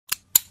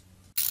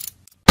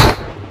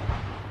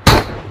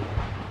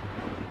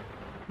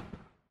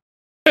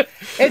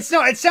It's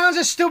no. It sounds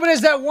as stupid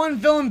as that one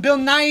villain Bill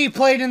Nye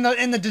played in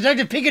the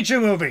Detective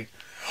Pikachu movie.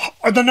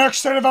 The next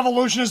state of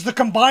evolution is to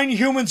combine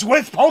humans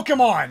with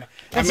Pokemon.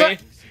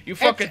 You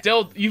fucking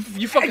ditto.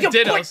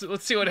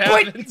 Let's see what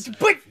happens.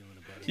 But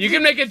you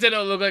can make a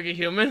ditto look like a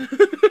human. but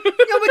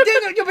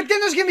then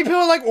there's gonna be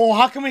people like, well,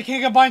 how come we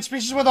can't combine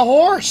species with a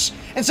horse?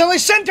 And suddenly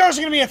centaurs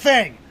are gonna be a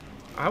thing.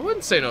 I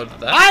wouldn't say no to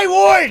that. I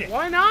would.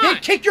 Why not?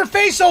 They'd kick your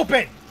face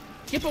open.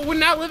 Yeah, but we're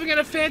not living in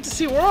a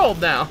fantasy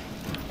world now.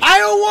 I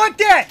don't want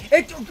that.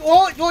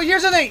 Well,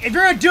 here's the thing. If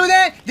you're gonna do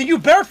that, then you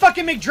better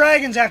fucking make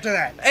dragons after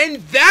that. And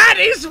that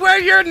is where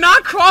you're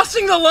not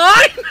crossing the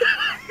line?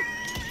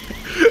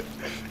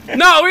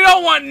 No, we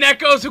don't want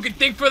Neckos who can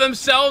think for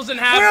themselves and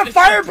have... We want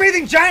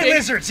fire-breathing giant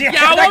lizards. Yeah,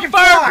 I want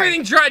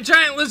fire-breathing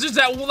giant lizards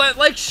that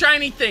like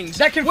shiny things.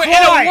 That can fly.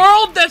 In a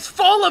world that's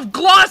full of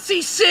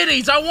glossy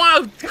cities, I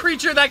want a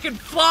creature that can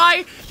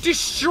fly,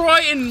 destroy,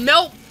 and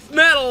melt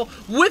metal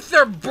with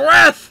their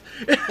breath.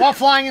 While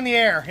flying in the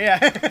air, yeah.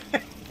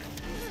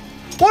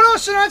 Well, no,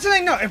 so that's the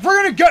thing. No, if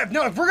we're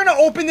gonna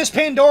open this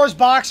Pandora's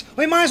box,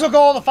 we might as well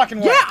go all the fucking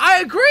way. Yeah, I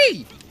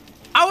agree.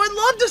 I would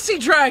love to see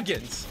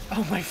dragons.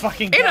 Oh my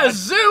fucking God. In a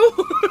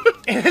zoo?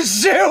 In a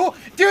zoo?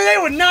 Dude, they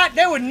would not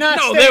No,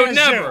 stay they in would a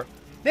never. zoo.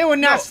 They would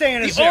not stay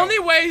in a zoo. The only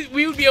way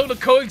we would be able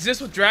to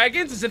coexist with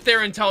dragons is if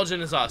they're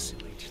intelligent as us.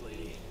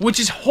 Which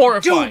is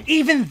horrifying. Dude,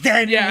 even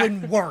then it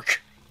wouldn't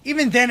work.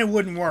 Even then it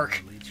wouldn't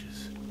work.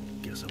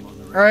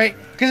 Alright?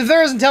 Because if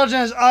they're as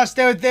intelligent as us,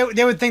 they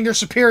would think they're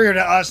superior to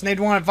us and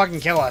they'd want to fucking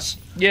kill us.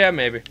 Yeah,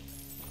 maybe.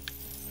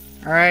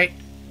 Alright?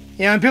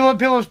 Yeah, and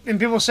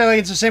people say like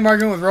it's the same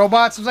argument with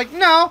robots. It's like,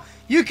 no,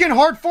 you can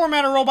hard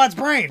format a robot's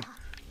brain.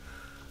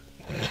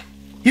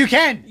 You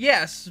can.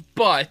 Yes,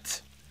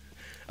 but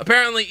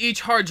apparently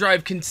each hard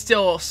drive can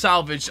still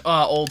salvage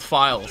old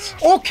files.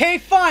 Okay,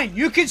 fine.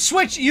 You can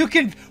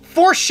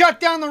force shut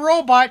down the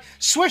robot,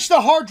 switch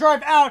the hard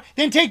drive out,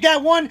 then take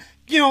that one,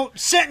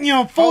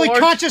 fully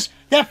conscious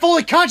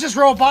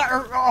robot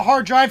or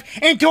hard drive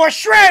into a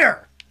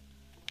shredder.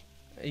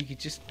 You could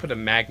just put a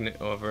magnet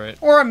over it.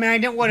 Or a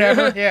magnet,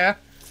 whatever, yeah.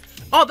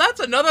 Oh,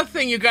 that's another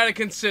thing you gotta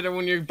consider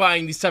when you're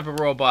buying these type of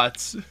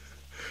robots.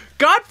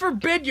 God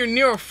forbid you're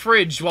near a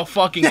fridge while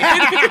fucking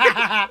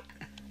it.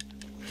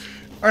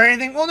 Or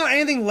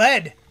anything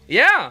lead.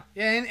 Yeah.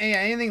 Yeah,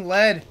 anything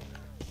lead.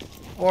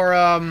 Or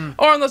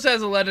unless it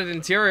has a leaded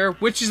interior,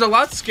 which is a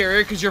lot scarier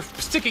because you're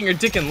sticking your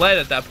dick in lead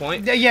at that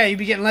point. Yeah, you'd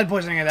be getting lead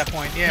poisoning at that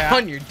point, yeah.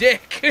 On your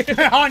dick.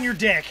 On your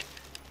dick.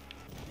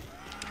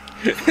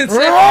 Instead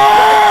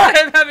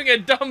of having a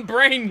dumb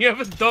brain, you have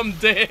a dumb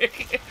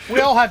dick. We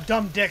all have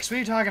dumb dicks. What are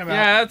you talking about?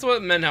 Yeah, that's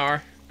what men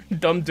are.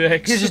 Dumb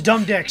dicks. It's just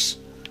dumb dicks.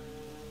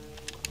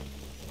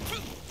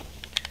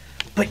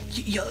 But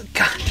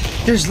God,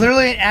 there's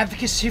literally an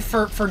advocacy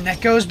for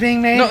Neckos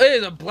being made. No, it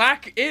is a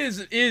black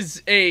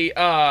is a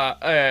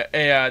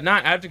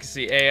not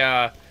advocacy,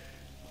 a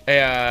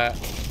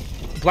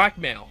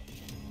blackmail.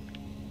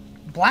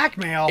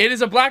 Blackmail. It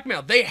is a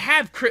blackmail. They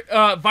have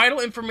vital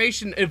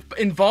information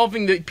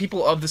involving the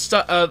people of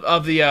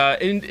the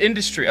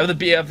industry of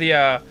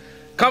the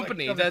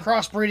company of the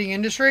crossbreeding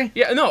industry.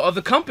 Yeah, no, of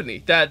the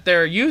company that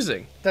they're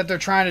using. That they're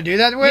trying to do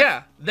that with.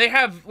 Yeah, they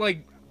have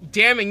like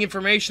damning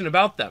information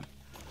about them.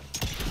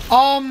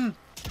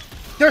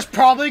 There's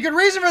probably a good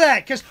reason for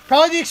that, because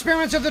probably the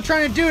experiments that they're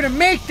trying to do to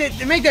make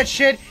that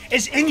shit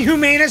is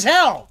inhumane as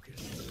hell.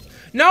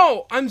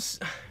 No,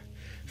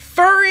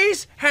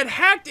 furries had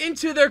hacked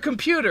into their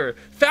computer,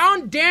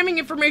 found damning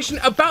information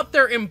about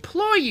their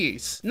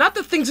employees, not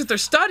the things that they're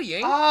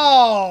studying.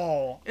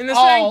 Oh. And they're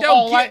saying they're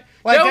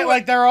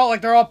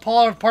all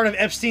part of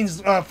Epstein's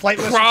flight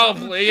list.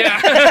 Probably,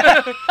 yeah.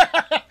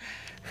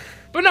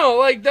 But no,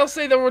 like they'll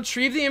say they'll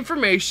retrieve the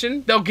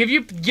information, they'll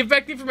give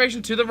back the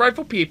information to the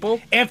rightful people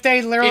if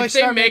they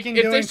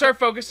start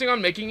focusing on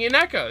making it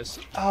echoes.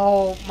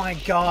 Oh my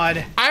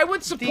God! I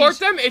would support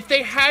them if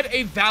they had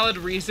a valid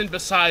reason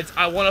besides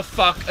I want to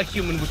fuck a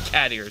human with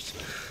cat ears.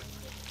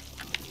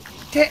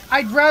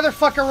 I'd rather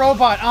fuck a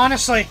robot,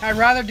 honestly. I'd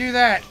rather do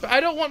that. But I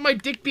don't want my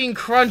dick being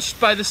crunched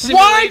by the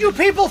simulated... Why do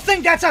people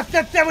think that would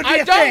be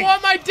a thing? I don't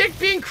want my dick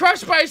being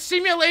crushed by a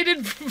simulated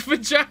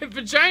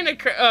vagina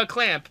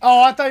clamp.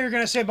 Oh, I thought you were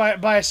going to say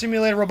by a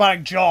simulated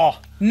robotic jaw.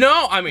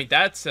 No, I mean,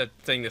 that's a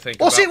thing to think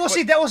about.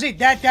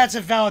 That's a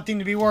valid thing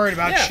to be worried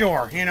about, yeah.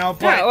 Sure,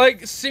 but... Yeah,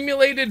 like,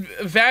 simulated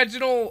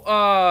vaginal,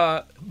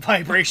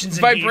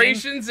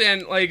 vibrations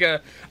and, like, I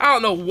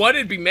don't know what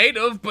it'd be made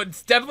of, but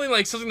it's definitely,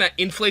 like, something that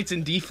inflates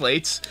and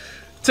deflates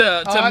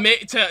to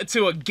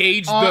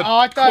gauge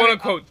the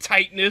quote-unquote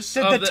tightness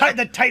of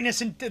the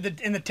tightness and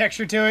the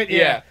texture to it,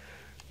 yeah.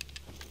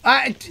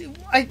 I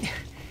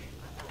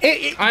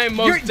am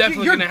most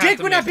definitely going to have to Your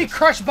dick would not be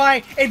crushed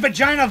by a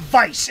vagina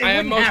vice. I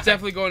am most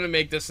definitely going to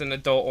make this an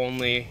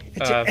adult-only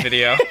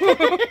video.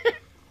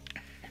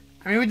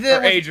 I mean, we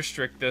did or age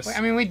restrict this.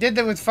 I mean, we did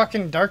that with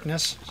fucking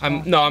Darkness. So.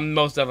 I'm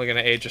most definitely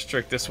going to age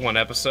restrict this one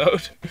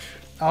episode.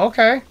 Oh,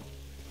 okay.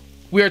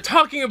 We are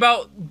talking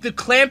about the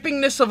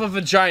clampingness of a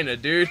vagina,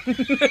 dude.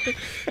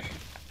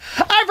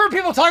 I've heard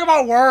people talk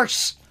about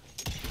worse.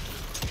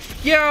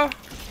 Yeah.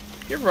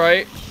 You're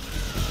right.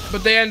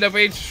 But they end up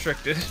age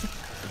restricted.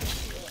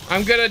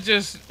 I'm gonna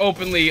just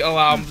openly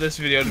allow this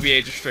video to be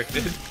age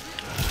restricted.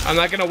 I'm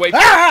not gonna wait.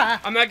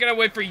 I'm not gonna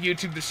wait for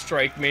YouTube to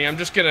strike me. I'm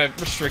just gonna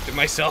restrict it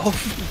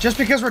myself. Just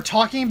because we're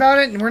talking about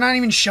it and we're not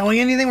even showing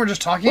anything, we're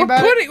just talking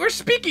about it. We're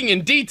speaking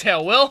in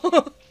detail,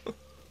 Will.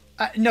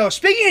 No,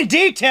 speaking in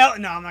detail.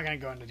 No, I'm not gonna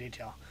go into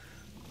detail.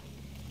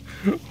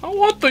 I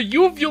want the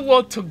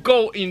uvula to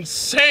go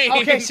insane.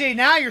 Okay, see,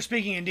 now you're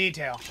speaking in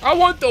detail. I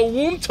want the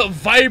womb to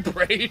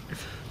vibrate.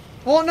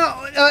 Well,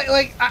 no,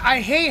 like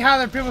I hate how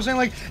there are people saying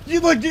like I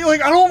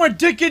don't want my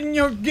dick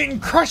getting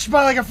crushed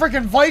by like a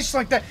freaking vice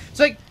like that. It's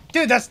like,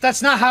 dude,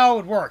 that's not how it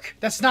would work.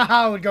 That's not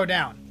how it would go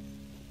down.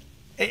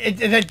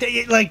 That's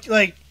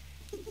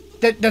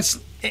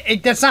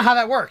not how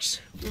that works.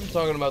 We've been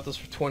talking about this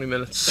for 20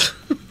 minutes.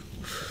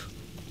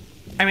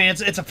 I mean,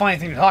 it's a funny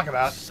thing to talk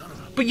about.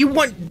 But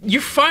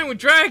you're fine with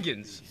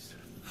dragons.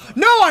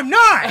 No, I'm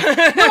not.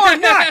 No,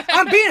 I'm not.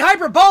 I'm being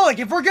hyperbolic.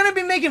 If we're gonna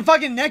be making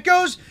fucking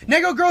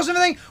Neko girls and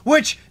everything,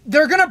 which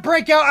they're gonna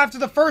break out after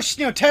the first,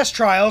 test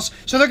trials,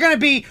 so they're gonna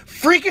be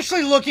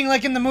freakishly looking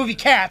like in the movie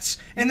Cats,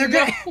 and they're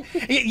gonna.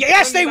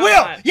 Yes, they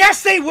will.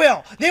 Yes, they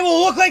will. They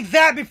will look like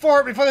that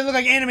before they look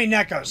like anime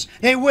Nekos.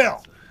 They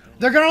will.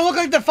 They're gonna look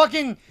like the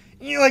fucking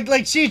like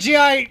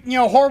CGI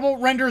horrible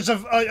renders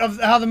of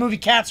how the movie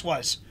Cats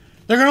was.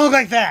 They're gonna look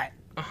like that.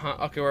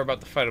 Okay, we're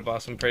about to fight a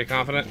boss. I'm pretty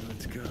confident.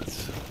 That's good.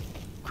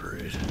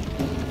 Great.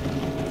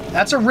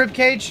 That's a rib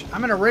cage.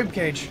 I'm in a rib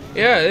cage.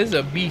 Yeah, it is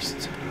a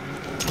beast.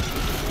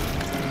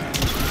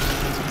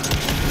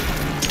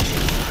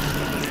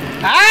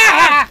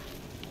 Ah!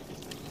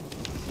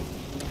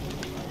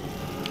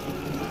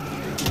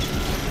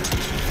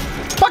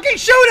 Fucking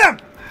shoot him!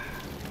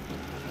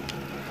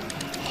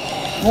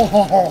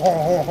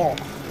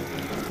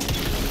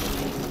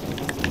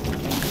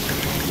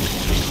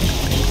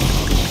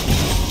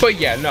 But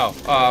yeah, no.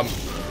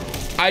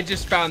 I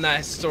just found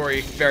that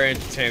story very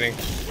entertaining.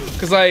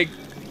 Cause like,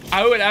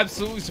 I would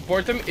absolutely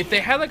support them if they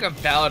had like a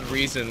valid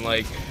reason.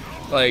 Like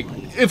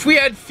if we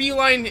had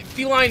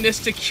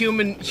felinistic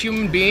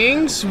human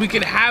beings, we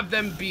could have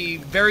them be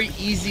very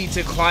easy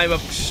to climb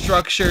up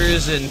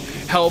structures and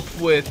help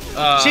with.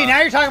 See, now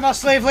you're talking about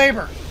slave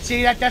labor.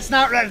 See, that's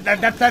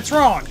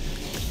wrong.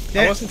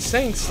 I wasn't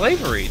saying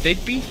slavery.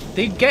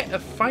 They'd get a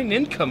fine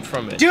income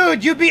from it.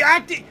 Dude, you'd be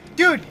acting.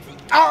 Dude,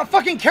 a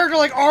fucking character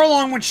like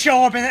Arlong would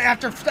show up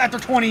after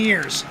 20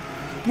 years.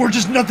 We're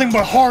just nothing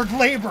but hard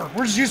labor.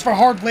 We're just used for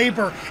hard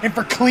labor and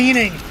for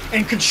cleaning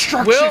and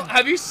construction. Will,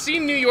 have you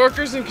seen New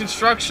Yorkers in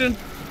construction?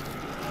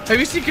 Have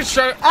you seen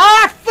construction?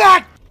 Ah,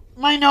 fuck!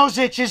 My nose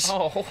itches.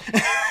 Oh.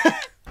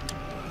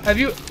 Have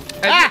you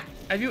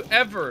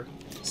ever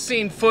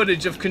seen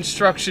footage of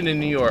construction in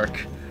New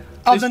York?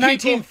 Of the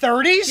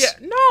 1930s? Yeah,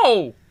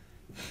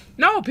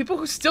 no, people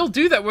who still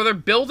do that, where they're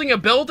building a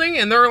building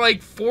and they're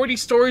like 40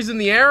 stories in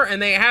the air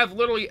and they have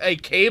literally a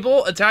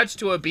cable attached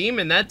to a beam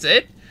and that's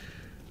it.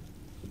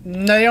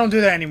 No, they don't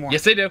do that anymore.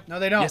 Yes, they do. No,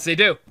 they don't. Yes, they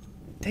do.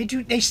 They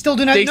do. They still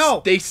do not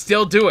know. They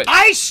still do it.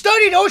 I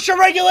studied OSHA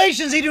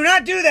regulations. They do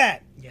not do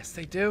that. Yes,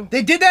 they do.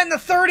 They did that in the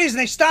 30s and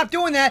they stopped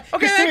doing that.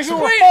 Okay,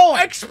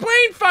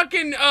 explain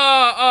fucking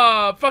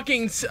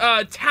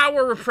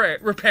tower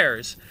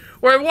repairs.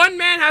 Where one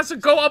man has to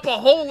go up a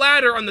whole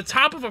ladder on the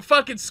top of a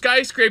fucking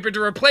skyscraper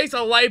to replace a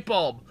light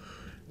bulb.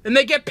 And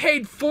they get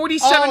paid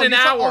 $47 an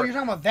hour. Oh, you're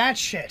talking about that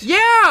shit.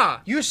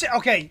 Yeah! You said,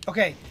 okay.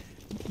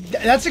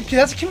 That's a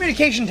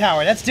communication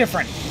tower. That's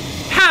different.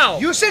 How?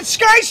 You said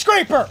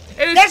skyscraper!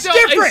 That's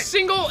different! A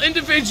single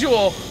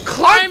individual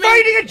climbing... I'm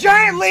fighting a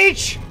giant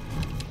leech!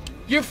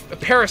 You're a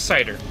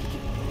parasiter.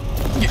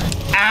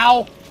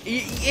 Ow!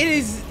 It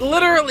is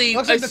literally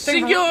a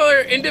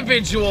singular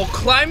individual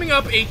climbing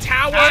up a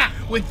tower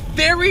with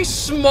very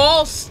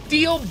small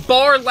steel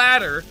bar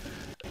ladder.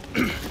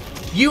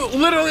 You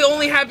literally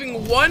only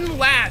having one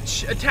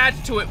latch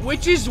attached to it,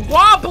 which is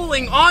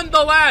wobbling on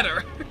the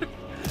ladder.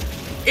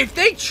 If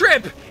they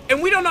trip,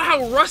 and we don't know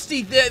how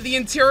rusty the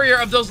interior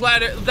of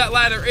that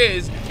ladder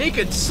is, he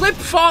could slip,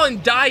 fall,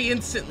 and die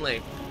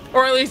instantly.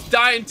 Or at least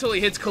die until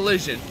he hits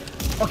collision.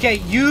 Okay,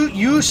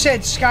 you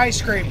said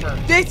skyscraper.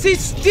 This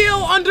is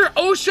still under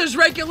OSHA's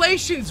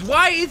regulations.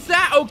 Why is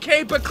that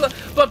okay,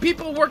 but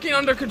people working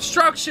under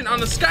construction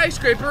on a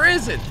skyscraper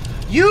isn't?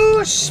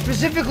 You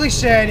specifically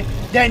said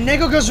that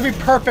Neko girls would be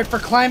perfect for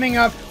climbing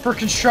up for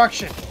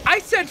construction. I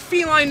said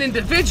feline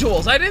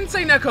individuals. I didn't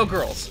say Neko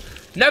girls.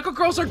 Neko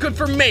girls are good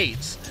for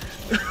maids.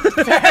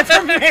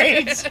 For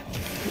maids.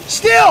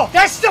 Still,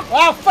 that's still.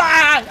 Oh,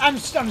 I'm.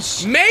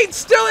 Maids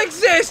still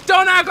exist.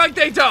 Don't act like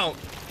they don't.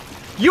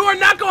 You are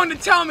not going to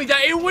tell me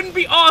that it wouldn't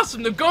be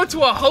awesome to go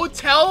to a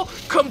hotel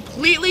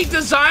completely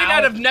designed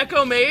out of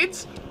Neko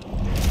maids?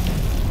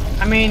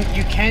 I mean,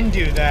 you can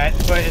do that,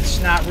 but it's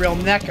not real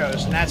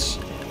Nekos, and that's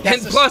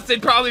and plus,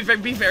 they'd probably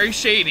be very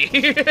shady.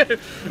 Come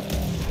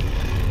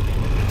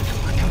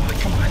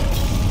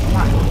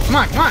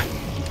on.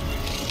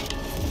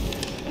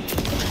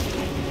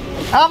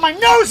 Oh, my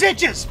nose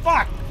itches!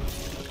 Fuck!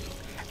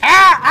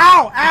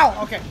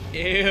 Ow! Okay.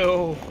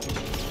 Ew.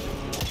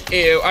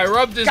 Ew, I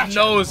rubbed his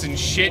nose and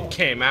shit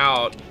came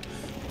out.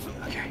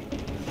 Okay.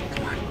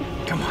 Come on.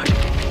 Come on.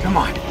 Come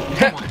on.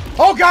 Come on.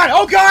 Oh god!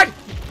 Oh god!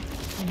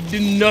 The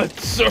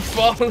nuts are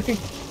falling.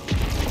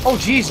 Oh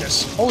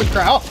Jesus! Holy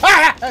crap! Oh.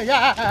 Ah, ah,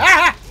 ah,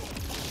 ah.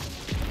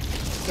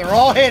 They're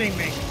all hitting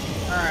me.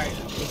 All right.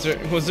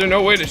 Was there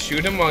no way to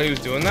shoot him while he was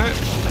doing that?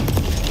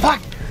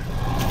 Fuck!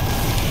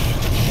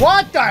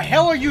 What the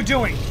hell are you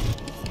doing?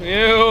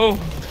 Ew.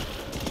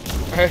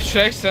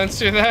 Should I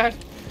censor that?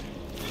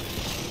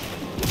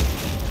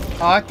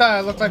 Oh, I thought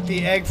it looked like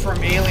the egg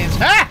from Aliens.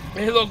 Ah!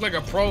 It looked like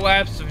a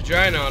prolapsed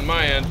vagina on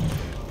my end.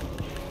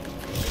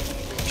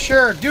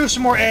 Sure, do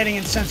some more editing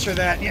and censor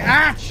that. Yeah.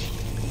 Ah!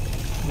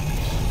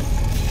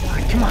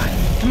 Come on,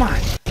 come on.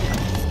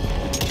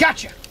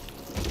 Gotcha!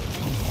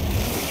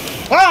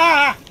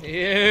 Ah!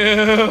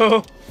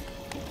 Ew.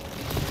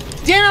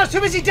 Damn it, I was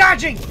too busy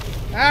dodging!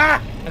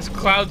 Ah! As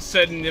Cloud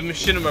said in the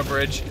Machinima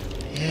Bridge.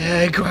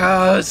 Yeah,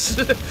 gross.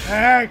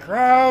 Hey,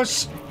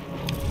 gross!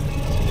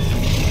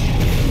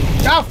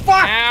 Oh,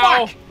 fuck!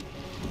 Ow. Fuck!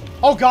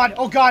 Oh god,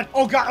 oh god,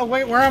 oh god, oh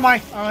wait, where am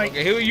I? Alright.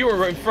 Okay, you were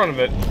right in front of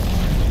it.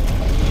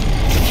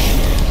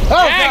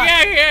 Oh hey, god!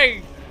 hey,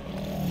 hey!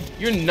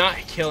 You're not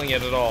killing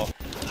it at all.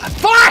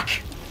 Fuck!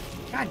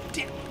 God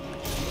damn.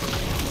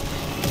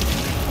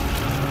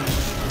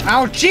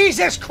 Oh,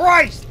 Jesus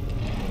Christ!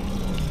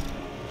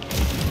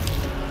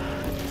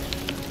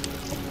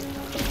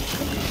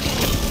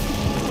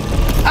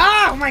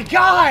 Oh my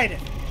god!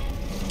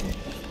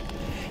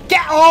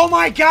 Oh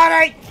my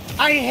god,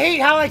 I hate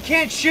how I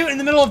can't shoot in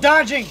the middle of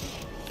dodging.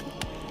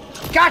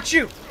 Got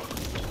you!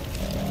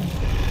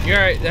 You're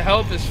alright, the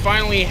health is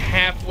finally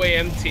halfway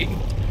empty.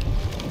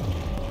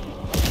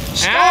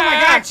 Oh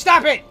my god,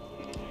 stop it!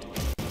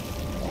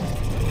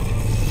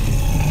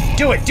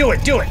 Do it, do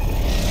it, do it!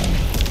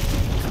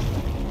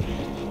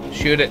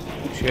 Shoot it.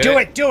 Shoot do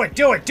it, do it,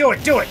 do it, do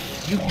it, do it!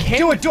 You can't.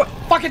 Do it, do it!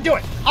 Fucking do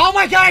it! Oh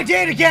my god, I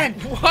did it again!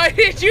 Why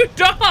did you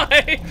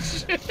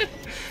dodge?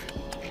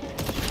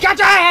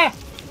 Gotcha!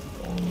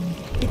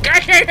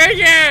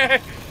 Yeah!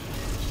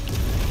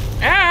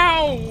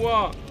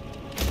 Ow!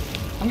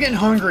 I'm getting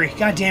hungry.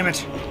 God damn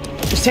it.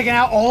 It's taking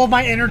out all of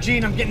my energy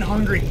and I'm getting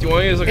hungry. Do you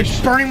want to use like it's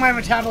burning my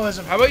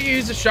metabolism. How about you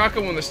use a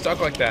shotgun when they're stuck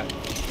like that?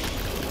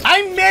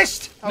 I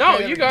missed! Okay, no,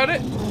 you got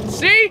it.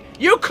 See?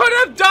 You could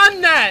have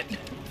done that!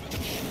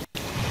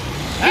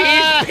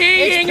 He's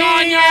peeing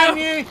on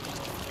you!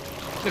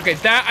 Okay,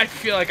 that I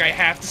feel like I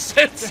have to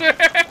censor.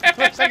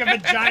 Looks like a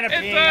vagina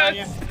peeing on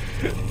you.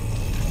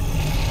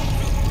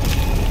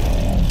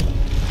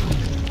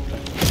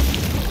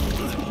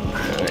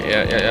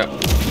 Yeah.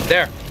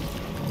 There.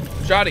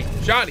 Shoddy.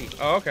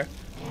 Oh, okay.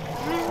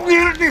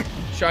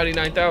 Shoddy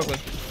 9000.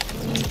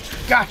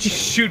 Gotcha.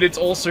 Shoot its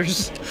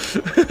ulcers.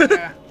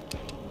 Yeah.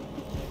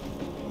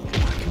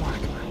 Come on.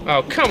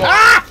 Oh, come on.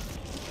 Ah!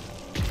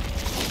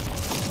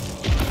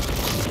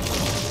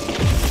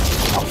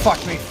 Oh,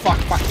 fuck me. Fuck.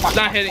 It's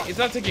not hitting. It's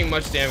not taking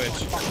much damage.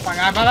 Fuck.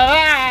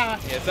 Yeah,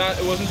 it's not.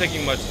 It wasn't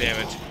taking much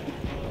damage.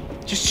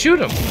 Just shoot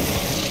them.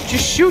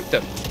 Just shoot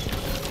them.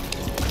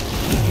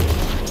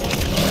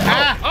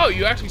 Ah! Oh,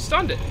 you actually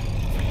stunned it.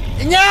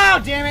 No,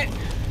 damn it.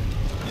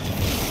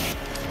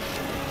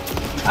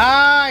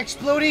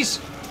 Explodies.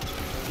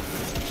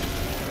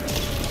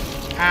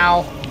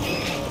 Ow.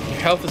 Your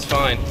health is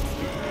fine.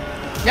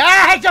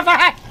 Yeah,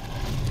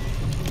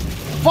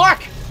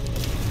 fuck.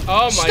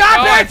 Oh my Stop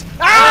god. it!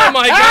 Ah! Oh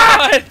my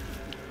god.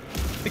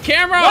 The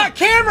camera. What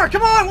camera?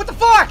 Come on, what the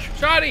fuck?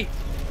 Shoddy.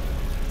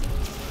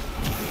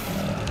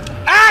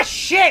 Ah,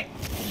 shit.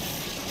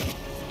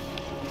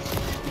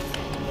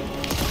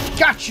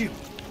 Got you.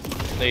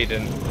 No, you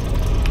didn't.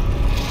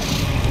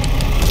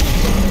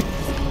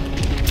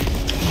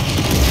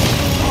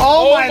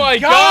 Oh my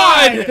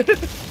god!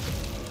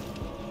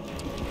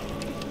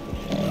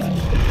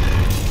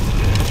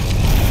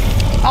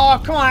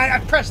 Oh, come on. I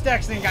pressed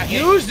X and then got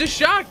hit. Use the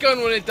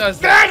shotgun when it does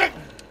that.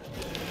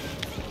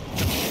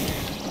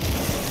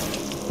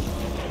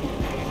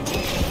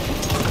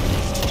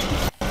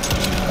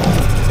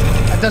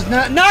 That does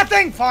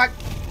nothing! Fuck!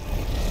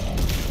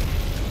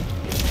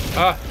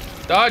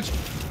 Dodge!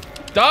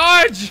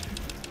 Dodge!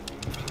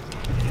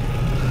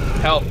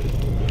 Help.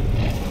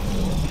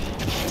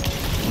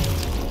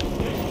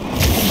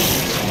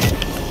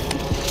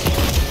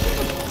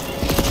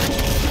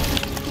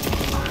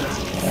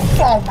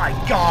 Oh my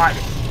god!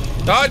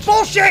 Dodge!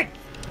 Bullshit!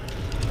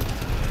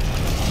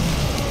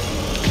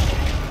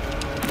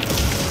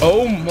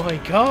 Oh my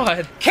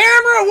god!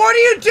 Camera, what are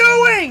you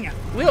doing?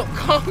 Will,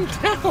 calm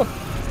down!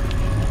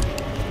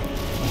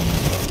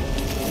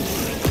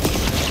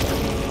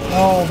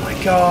 Oh my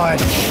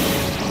god.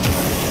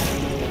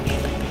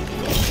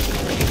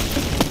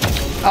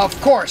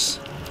 Of course.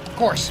 Of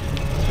course.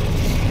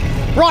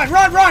 Run!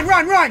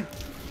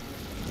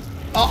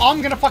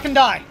 I'm gonna fucking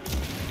die.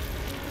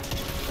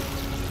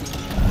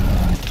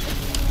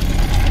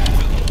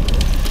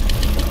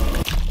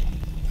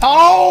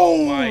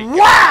 Oh,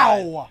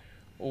 wow!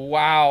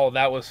 Wow,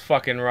 that was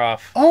fucking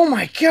rough. Oh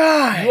my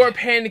god! You are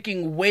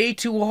panicking way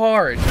too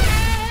hard.